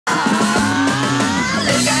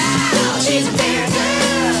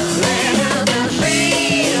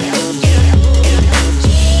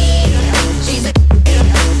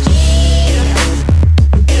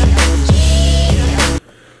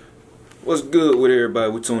good with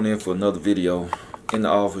everybody? We tuned in for another video in the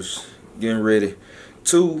office, getting ready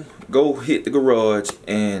to go hit the garage,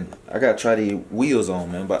 and I gotta try these wheels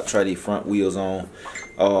on, man. I'm about to try these front wheels on.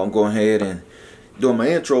 I'm going ahead and doing my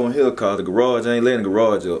intro in here cause the garage, I ain't letting the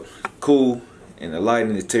garage up. Cool, and the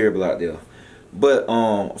lighting is terrible out there. But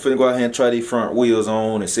I'm finna go out here and try these front wheels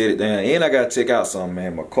on and set it down. And I gotta check out something,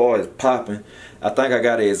 man. My car is popping. I think I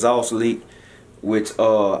got an exhaust leak, which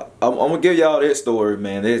I'm gonna give y'all that story,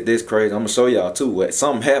 man. That's crazy. I'm gonna show y'all too what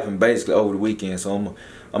something happened basically over the weekend, so I'm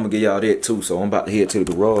gonna give y'all that too. So I'm about to head to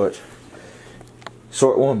the garage.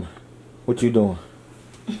 Short woman, what you doing?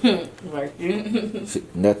 Working.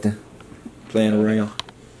 Nothing. Playing around.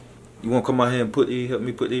 You wanna come out here and help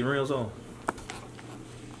me put these rims on?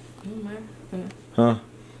 Huh?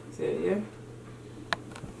 Yeah.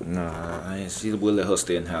 Nah, I ain't. She will let her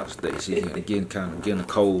stay in the house today. She's getting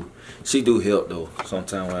cold. She do help though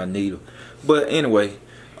sometimes when I need her. But anyway,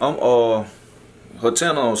 her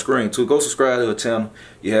channel on screen too. Go subscribe to her channel.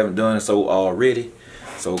 You haven't done so already.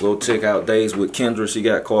 So go check out Days with Kendra. She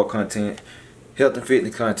got car content, health and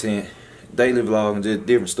fitness content, daily vlog, and just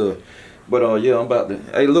different stuff. But yeah, I'm about to.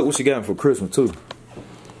 Hey, look what she got me for Christmas too.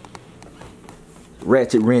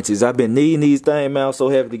 Ratchet wrenches. I've been needing these things, man. I'm so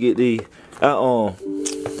happy to get these.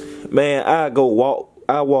 Man, I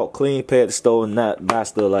walk clean past the store and not buy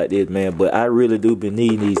stuff like this, man. But I really do been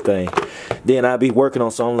needing these things. Then I be working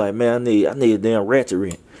on something like, man, I need a damn ratchet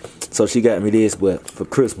wrench. So she got me this, but for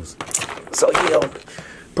Christmas. So yeah, I'm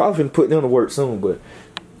probably finna put them to work soon. But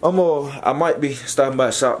I might be stopping by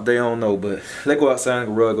the shop today. I don't know. But let's go outside in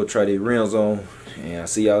the garage, go try these rims on, and I'll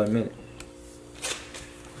see y'all in a minute.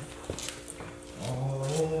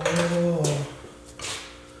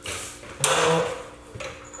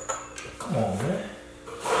 Come on, man.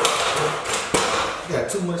 Got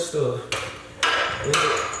too much stuff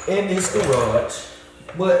in this garage,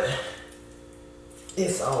 but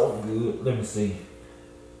it's all good. Let me see.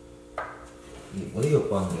 Get way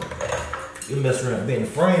up on there. You mess around bending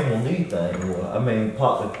the frame on these things, boy. I mean,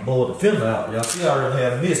 pop the board the fender out. Y'all see I already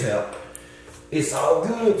had a mishap. It's all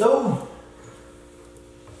good though.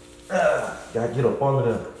 Gotta get up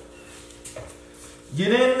under there.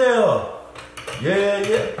 Get in there.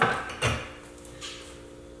 Yeah.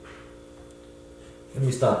 Let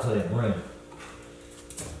me stop playing rain.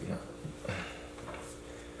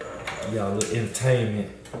 Y'all little entertainment.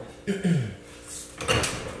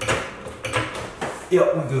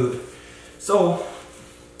 Yep, we good. So,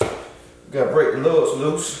 gotta break the lugs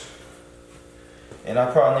loose. And I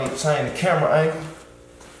probably need to change the camera angle.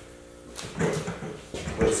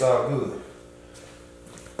 But it's all good.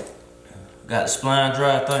 Got the spline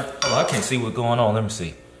drive thing. Oh, I can't see what's going on. Let me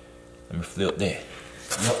see. Let me flip that.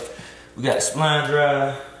 Yep. We got the spline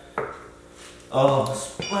drive.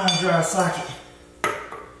 Spline drive socket.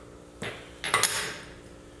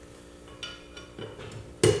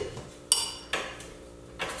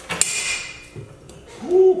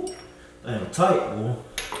 Woo! Damn tight, boy.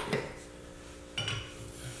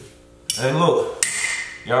 Hey, look.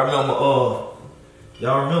 Y'all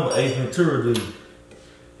remember Ace Ventura, dude?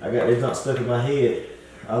 I got this junk stuck in my head.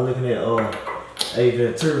 I was looking at Ace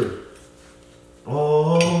Ventura.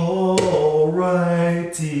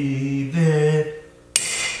 Alrighty then.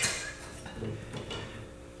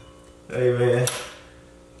 Hey man,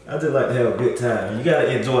 I just like to have a good time. You gotta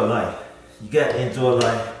enjoy life. You gotta enjoy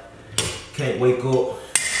life. Can't wake up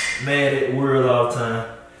mad at the world all the time.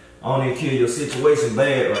 I don't even kill your situation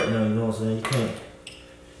bad right now, you know what I'm saying? You can't.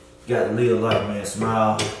 You gotta live life, man.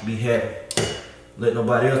 Smile, be happy. Let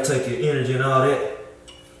nobody else take your energy and all that.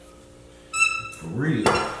 For real.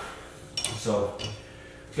 So,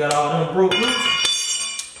 got all them broke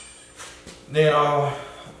loose. Then,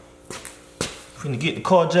 finna get the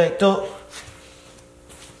car jacked up.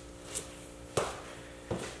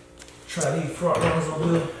 Try these front runners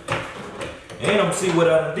over here. And I'm gonna see what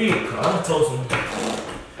I did. Cause I done told some,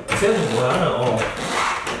 tell me what I done,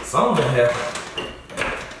 something done happened.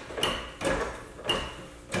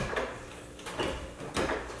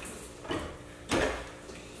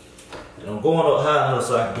 I'm going up high enough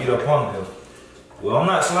so I can get up on there. Well, I'm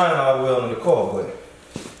not sliding all the way up in the car, but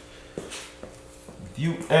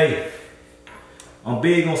hey, I'm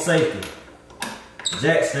big on safety.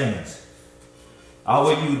 Jack stands. I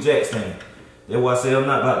always use jack stand. That's why I say I'm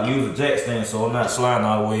not about to use a jack stand, so I'm not sliding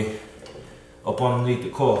all the way up underneath the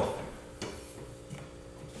car.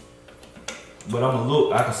 But I'm gonna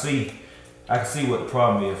look. I can see what the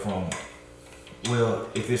problem is from. Well,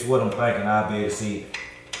 if it's what I'm thinking, I'll be able to see it.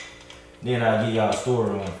 Then I'll give y'all a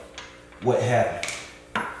story on what happened.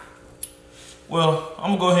 Well,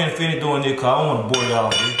 I'm gonna go ahead and finish doing this because I don't want to bore y'all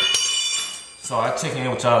with it. So I'll check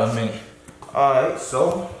in with y'all in a minute. Alright,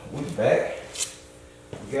 so we back.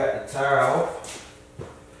 We got the tire off,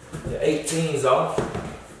 the 18's off,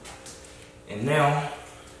 and now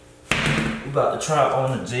we about to try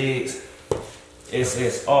on the Jegs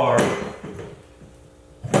Ssr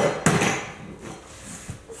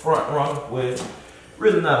front runner. Well,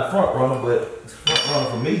 really not a front runner, but it's a front runner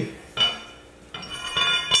for me.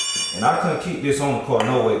 And I couldn't keep this on the car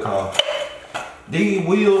no way, cause these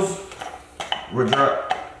wheels require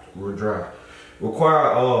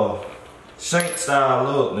shank style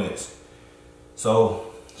lug nuts.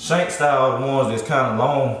 So shank style are the ones that's kind of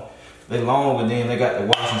long. They long, and then they got the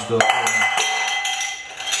washing stuff.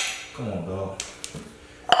 Come on, dog.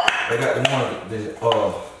 They got the one that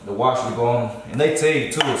the washer go on, and they tell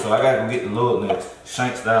you too. So I gotta go get the lug nuts,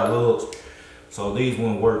 shank style lugs. So these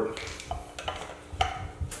won't work.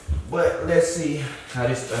 But let's see how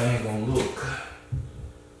this thing gonna look.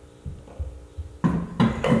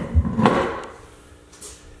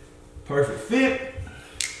 Perfect fit.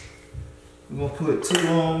 We're gonna put 2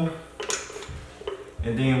 on,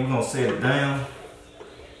 and then we're gonna set it down.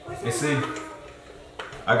 And see,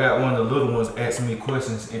 I got one of the little ones asking me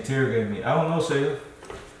questions, interrogating me. I don't know, Shayla.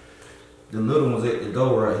 The little ones at the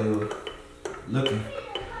door right here, looking.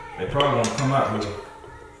 They probably wanna come out here,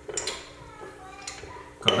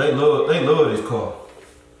 cause they love this car.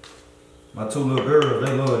 My 2 little girls,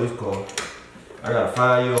 they love this car. I got a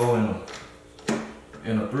 5-year-old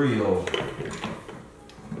and a 3-year-old.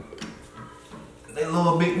 They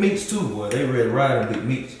love big meats too, boy. They ready to ride in big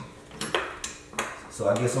meats. So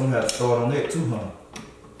I guess I'm gonna have to start on that too, huh?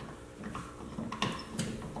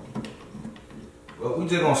 Well, we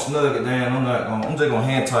just gonna snug it down. I'm just gonna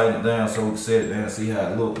hand tighten it down so we can set it down and see how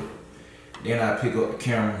it look. Then I pick up the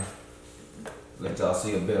camera, let y'all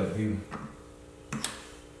see a better view.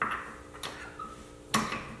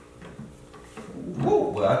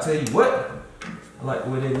 Whoa, but I tell you what, I like the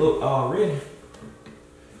way they look already.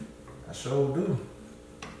 I sure do.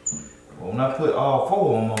 Well, when I put all 4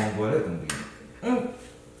 of them on, boy, that's gonna be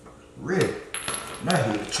ready. Now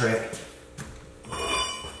hit the track.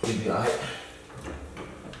 It'll be alright.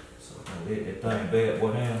 So I'm gonna let that thing bad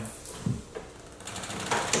boy down.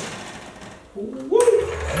 Woo!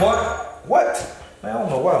 What? Man, I don't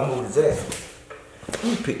know why I moved his ass. Let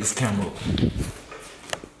me pick this camera up.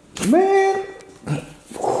 Man!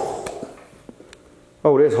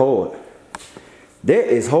 Oh, that's hard. That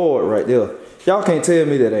is hard right there. Y'all can't tell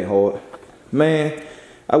me that ain't hard. Man,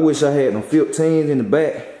 I wish I had them 15s in the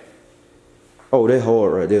back. Oh, that's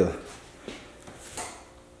hard right there.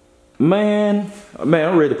 Man,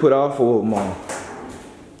 I'm ready to put all 4 of them on.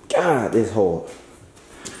 God, that's hard.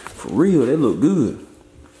 For real, they look good.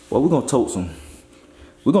 Well, we're gonna tote some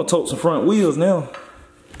front wheels now.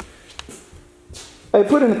 Hey,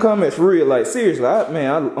 put in the comments for real, like seriously,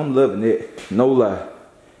 I'm loving it. No lie.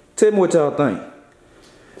 Tell me what y'all think.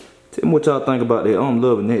 Tell me what y'all think about that. I'm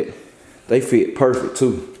loving it. They fit perfect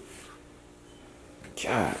too.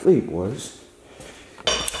 Golly, boys.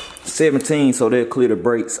 17, so they'll clear the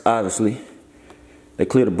brakes, obviously. They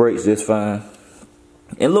clear the brakes just fine.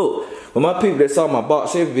 And look, for my people that saw my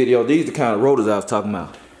box Chevy video, these are the kind of rotors I was talking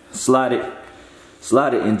about. Slotted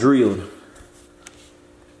and drilled.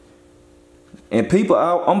 And people,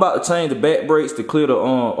 I'm about to change the back brakes to clear the,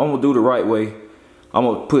 I'm gonna do the right way. I'm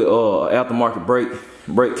gonna put aftermarket brake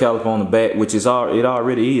caliper on the back, which is it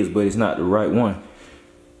already is, but it's not the right one.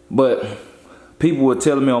 But people were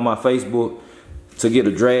telling me on my Facebook to get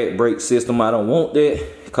a drag brake system. I don't want that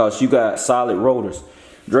because you got solid rotors.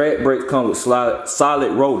 Drag brakes come with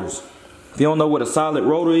solid rotors. If you don't know what a solid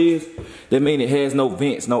rotor is, that means it has no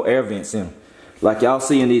vents, no air vents in them. Like y'all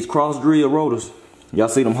see in these cross drill rotors, y'all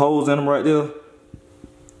see them holes in them right there?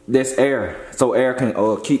 That's air, so air can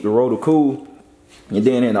keep the rotor cool. And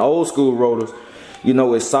then in the old school rotors, you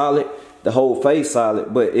know it's solid, the whole face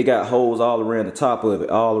solid, but it got holes all around the top of it,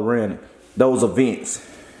 all around it. Those are vents.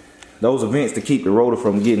 Those are vents to keep the rotor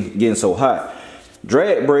from getting so hot.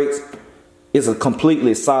 Drag brakes is a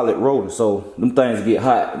completely solid rotor, so them things get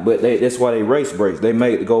hot. But that's why they race brakes. They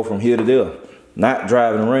made to go from here to there, not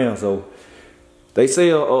driving around. So they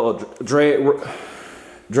sell a drag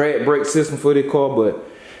brake system for this car, but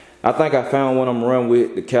I think I found one I'm gonna run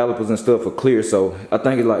with the calipers and stuff for clear. So I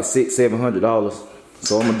think it's like $600-700.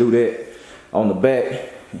 So I'm gonna do that on the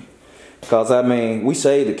back, cause I mean we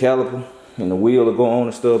saved the caliper and the wheel will go on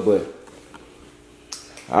and stuff, but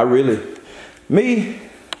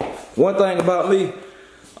one thing about me,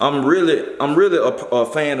 I'm really a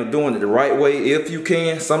fan of doing it the right way if you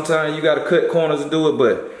can. Sometimes you gotta cut corners and do it,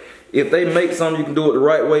 but if they make something you can do it the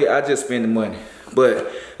right way, I just spend the money.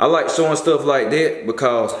 But I like showing stuff like that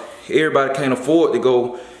because everybody can't afford to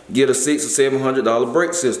go get a $600 or $700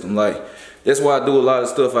 brake system. Like, that's why I do a lot of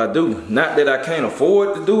stuff I do. Not that I can't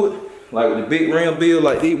afford to do it, like with the big rim bill,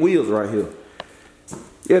 like these wheels right here.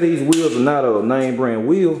 Yeah, these wheels are not a name brand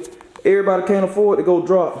wheel. Everybody can't afford to go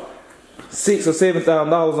drop $6,000 or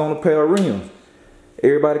 $7,000 on a pair of rims.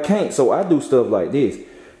 Everybody can't, so I do stuff like this.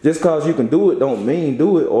 Just cause you can do it don't mean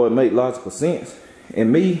do it or it make logical sense.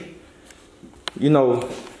 And me, you know,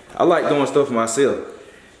 I like doing stuff for myself.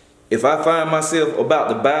 If I find myself about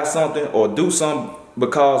to buy something or do something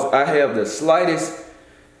because I have the slightest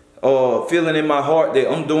feeling in my heart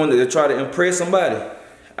that I'm doing it to try to impress somebody,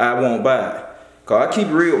 I won't buy it. Cause I keep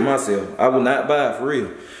it real with myself. I will not buy it for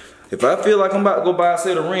real. If I feel like I'm about to go buy a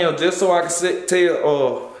set of rims just so I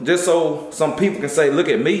can just so some people can say, look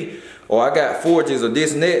at me, or I got forges or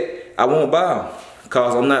this and that, I won't buy them.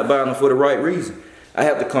 Cause I'm not buying them for the right reason. I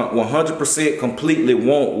have to 100% completely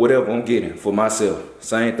want whatever I'm getting for myself.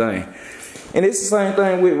 Same thing. And it's the same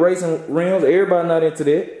thing with racing rims. Everybody not into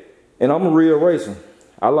that. And I'm a real racer.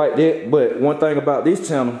 I like that. But one thing about this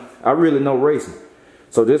channel, I really know racing.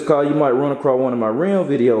 So just cause you might run across one of my rim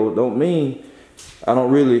videos don't mean I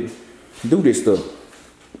don't really do this stuff.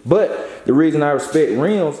 But the reason I respect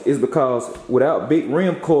rims is because without big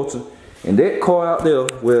rim culture and that car out there,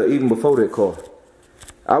 well, even before that car,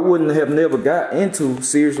 I wouldn't have never got into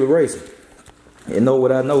seriously racing and know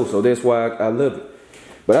what I know. So that's why I love it.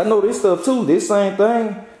 But I know this stuff too. This same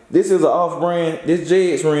thing. This is an off-brand. This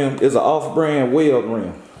Jegs rim is an off-brand weld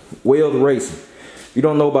rim. Weld racing. If you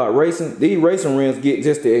don't know about racing, these racing rims get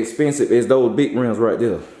just as expensive as those big rims right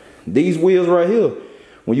there. These wheels right here,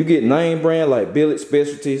 when you get name brand like Billet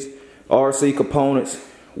Specialties, RC Components,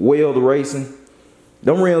 Weld Racing,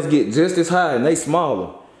 them rims get just as high and they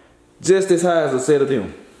smaller. Just as high as a set of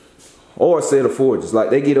them. Or a set of forges.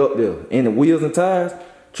 Like they get up there. And the wheels and tires,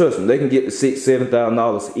 trust me, they can get to $6,000,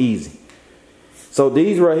 $7,000 easy. So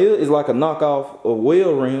these right here is like a knockoff of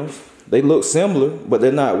weld rims. They look similar, but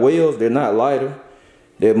they're not welds, they're not lighter.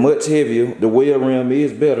 They're much heavier. The weld rim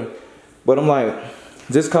is better. But I'm like,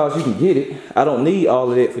 just cause you can get it, I don't need all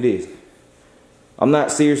of that for this. I'm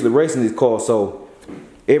not seriously racing this car, so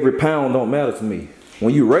every pound don't matter to me.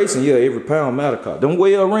 When you racing, yeah, every pound matter. Car. Them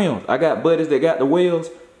weld rims, I got buddies that got the welds.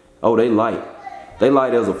 Oh, they light. They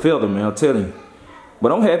light as a feather, man, I'm telling you.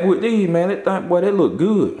 But I'm happy with these, man. That thing, boy, they look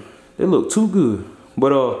good. They look too good.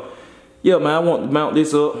 But yeah, man, I want to mount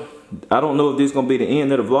this up. I don't know if this is gonna be the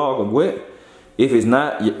end of the vlog or what. If it's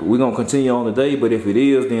not, we're gonna continue on today. But if it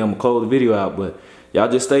is, then I'm gonna close the video out. But y'all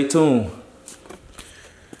just stay tuned.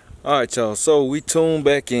 Alright, y'all, so we tuned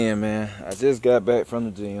back in, man. I just got back from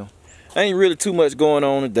the gym. Ain't really too much going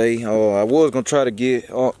on today. I was gonna try to get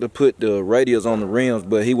to put the radials on the rims,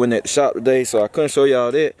 but he went at the shop today, so I couldn't show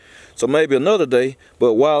y'all that. So maybe another day.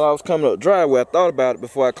 But while I was coming up the driveway, I thought about it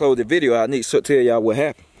before I closed the video. I need to tell y'all what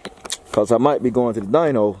happened, cause I might be going to the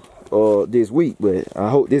dyno this week, but I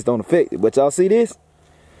hope this don't affect it. But y'all see this?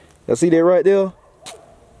 Y'all see that right there?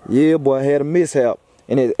 Yeah, boy, I had a mishap,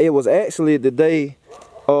 and it was actually the day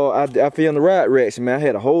I filmed the ride reaction, man. I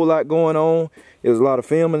had a whole lot going on. It was a lot of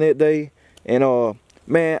filming that day, and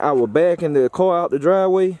man, I was backing the car out the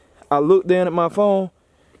driveway. I looked down at my phone.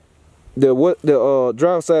 The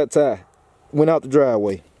driver's side tire went out the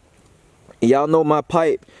driveway. Y'all know my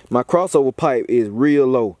pipe, my crossover pipe is real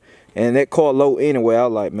low, and that car low anyway. I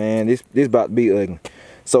was like, man, this about to be ugly.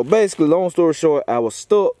 So basically, long story short, I was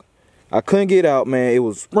stuck. I couldn't get out, man. It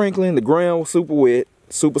was sprinkling. The ground was super wet,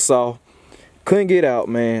 super soft. Couldn't get out,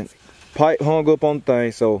 man. Pipe hung up on the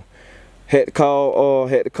thing, so had to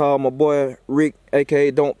call my boy Rick,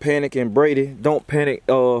 aka Don't Panic, and Brady, Don't Panic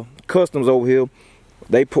Customs over here.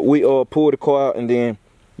 We pulled the car out, and then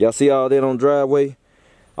y'all see all that on the driveway.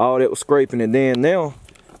 All that was scraping, and then now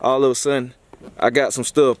all of a sudden I got some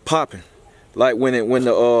stuff popping. Like when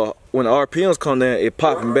the RPMs come down, it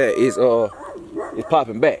popping back. It's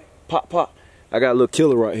popping back. Pop, pop. I got a little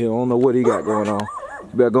killer right here. I don't know what he got going on.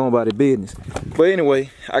 Better go about the business. But anyway,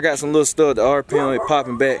 I got some little stuff. The RPM is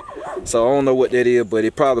popping back. So I don't know what that is, but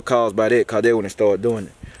it probably caused by that, because they wouldn't start doing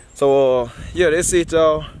it. So yeah, that's it,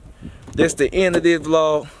 y'all. That's the end of this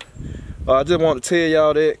vlog. I just want to tell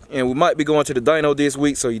y'all that. And we might be going to the dyno this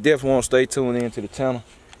week, so you definitely want to stay tuned in to the channel.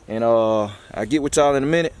 And I'll get with y'all in a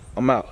minute. I'm out.